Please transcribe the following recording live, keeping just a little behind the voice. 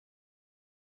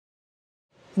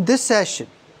In this session,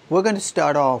 we're going to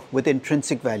start off with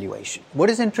intrinsic valuation. What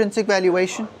is intrinsic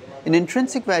valuation? In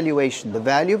intrinsic valuation, the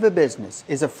value of a business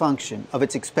is a function of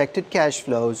its expected cash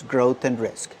flows, growth, and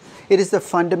risk. It is the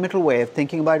fundamental way of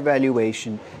thinking about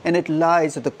valuation, and it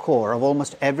lies at the core of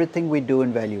almost everything we do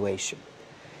in valuation.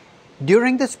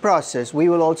 During this process, we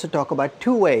will also talk about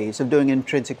two ways of doing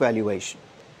intrinsic valuation.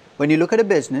 When you look at a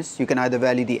business, you can either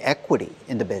value the equity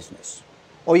in the business,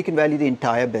 or you can value the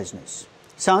entire business.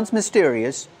 Sounds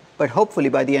mysterious, but hopefully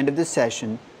by the end of this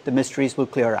session, the mysteries will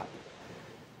clear up.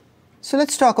 So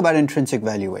let's talk about intrinsic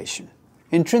valuation.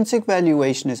 Intrinsic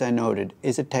valuation, as I noted,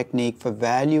 is a technique for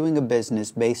valuing a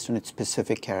business based on its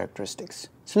specific characteristics.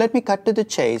 So let me cut to the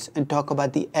chase and talk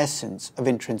about the essence of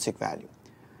intrinsic value.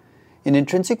 In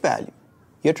intrinsic value,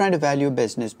 you're trying to value a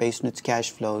business based on its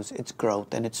cash flows, its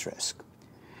growth, and its risk.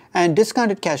 And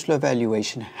discounted cash flow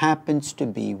valuation happens to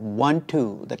be one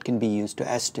tool that can be used to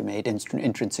estimate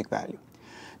intrinsic value.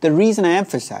 The reason I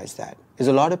emphasize that is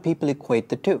a lot of people equate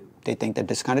the two. They think that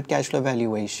discounted cash flow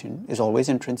valuation is always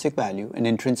intrinsic value, and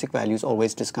intrinsic value is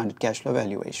always discounted cash flow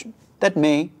valuation. That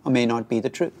may or may not be the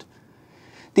truth.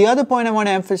 The other point I want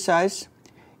to emphasize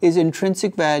is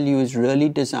intrinsic value is really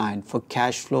designed for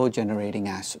cash flow generating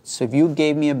assets. So if you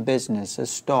gave me a business, a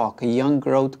stock, a young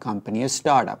growth company, a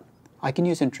startup, I can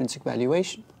use intrinsic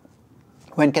valuation.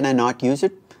 When can I not use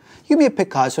it? Give me a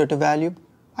Picasso to value.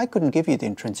 I couldn't give you the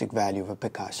intrinsic value of a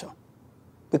Picasso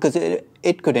because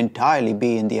it could entirely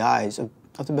be in the eyes of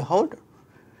the beholder.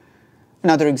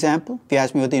 Another example, if you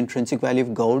ask me what the intrinsic value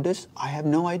of gold is, I have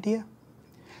no idea.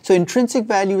 So intrinsic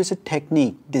value is a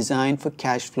technique designed for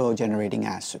cash flow generating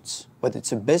assets, whether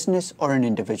it's a business or an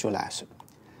individual asset.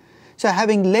 So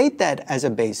having laid that as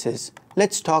a basis,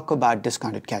 let's talk about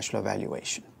discounted cash flow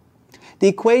valuation. The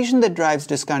equation that drives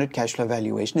discounted cash flow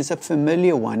valuation is a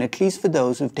familiar one, at least for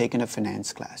those who've taken a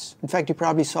finance class. In fact, you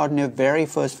probably saw it in your very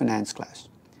first finance class.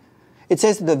 It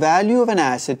says that the value of an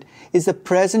asset is the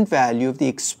present value of the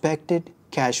expected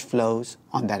cash flows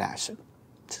on that asset.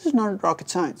 This is not rocket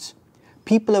science.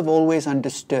 People have always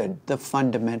understood the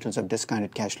fundamentals of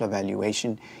discounted cash flow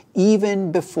valuation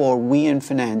even before we in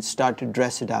finance start to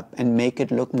dress it up and make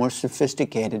it look more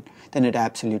sophisticated than it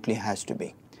absolutely has to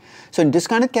be. So in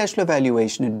discounted cash flow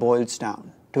valuation, it boils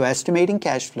down to estimating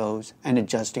cash flows and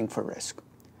adjusting for risk.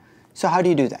 So how do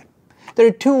you do that? There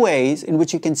are two ways in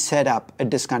which you can set up a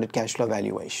discounted cash flow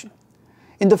valuation.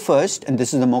 In the first, and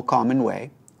this is the more common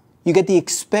way, you get the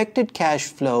expected cash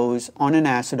flows on an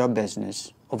asset or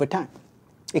business over time,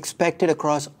 expected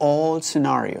across all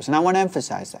scenarios. And I want to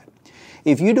emphasize that.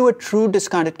 If you do a true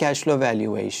discounted cash flow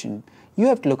valuation, you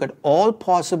have to look at all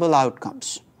possible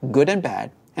outcomes, good and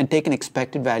bad, and take an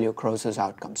expected value across those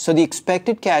outcomes. So the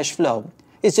expected cash flow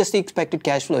is just the expected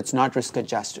cash flow. It's not risk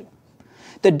adjusted.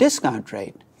 The discount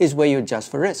rate is where you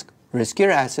adjust for risk. Riskier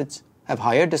assets have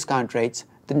higher discount rates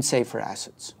than safer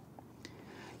assets.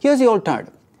 Here's the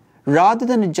alternative. Rather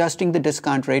than adjusting the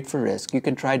discount rate for risk, you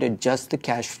can try to adjust the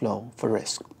cash flow for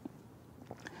risk.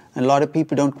 And a lot of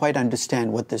people don't quite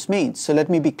understand what this means. So let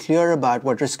me be clear about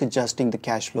what risk adjusting the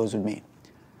cash flows would mean.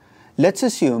 Let's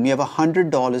assume you have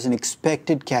 $100 in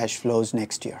expected cash flows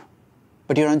next year,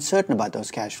 but you're uncertain about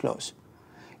those cash flows.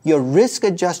 Your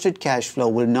risk-adjusted cash flow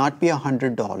will not be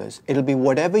 $100. It'll be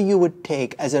whatever you would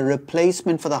take as a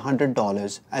replacement for the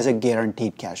 $100 as a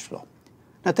guaranteed cash flow.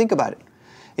 Now think about it.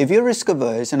 If you're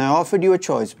risk-averse and I offered you a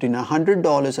choice between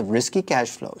 $100 of risky cash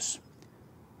flows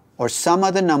or some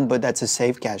other number that's a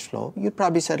safe cash flow, you'd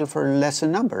probably settle for a lesser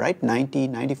number, right? 90,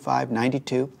 95,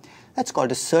 92. That's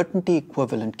called a certainty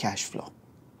equivalent cash flow.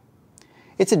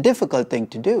 It's a difficult thing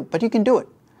to do, but you can do it.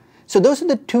 So those are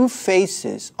the two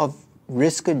faces of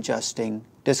risk adjusting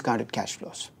discounted cash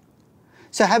flows.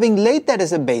 So having laid that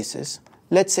as a basis,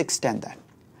 let's extend that.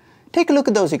 Take a look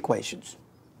at those equations.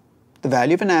 The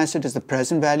value of an asset is the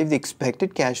present value of the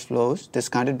expected cash flows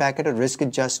discounted back at a risk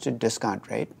adjusted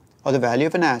discount rate, or the value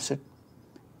of an asset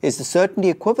is the certainty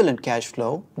equivalent cash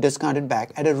flow discounted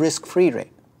back at a risk-free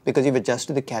rate, because you've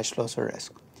adjusted the cash flows for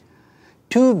risk.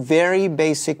 Two very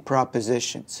basic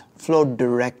propositions flow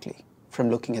directly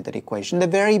from looking at that equation. They're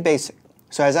very basic.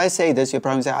 So as I say this, you're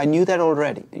probably saying, I knew that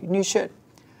already. You should.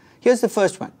 Here's the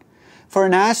first one. For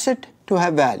an asset to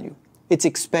have value, its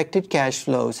expected cash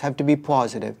flows have to be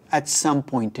positive at some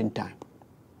point in time.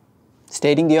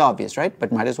 Stating the obvious, right?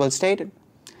 But might as well state it.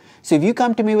 So if you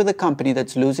come to me with a company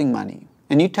that's losing money,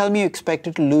 and you tell me you expect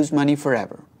it to lose money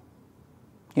forever,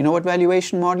 you know what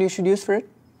valuation model you should use for it?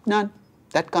 None.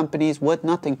 That company is worth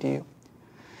nothing to you.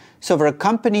 So for a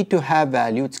company to have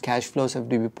value, its cash flows have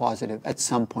to be positive at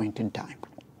some point in time.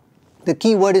 The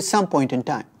key word is some point in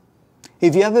time.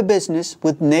 If you have a business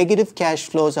with negative cash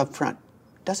flows up front,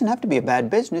 It doesn't have to be a bad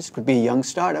business. It could be a young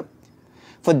startup.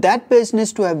 For that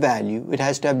business to have value, it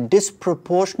has to have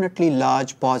disproportionately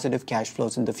large positive cash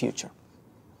flows in the future.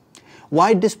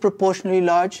 Why disproportionately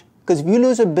large? Because if you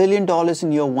lose $1 billion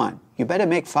in year one, you better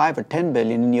make 5 or 10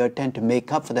 billion in year 10 to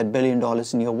make up for that $1 billion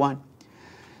in year one.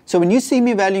 So when you see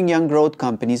me valuing young growth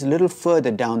companies a little further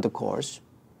down the course,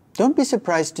 don't be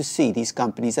surprised to see these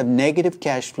companies have negative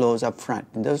cash flows up front.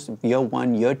 In those year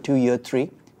 1, year 2, year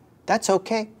 3, that's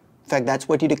okay. In fact, that's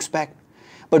what you'd expect.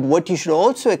 But what you should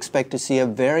also expect to see are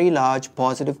very large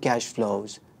positive cash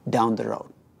flows down the road.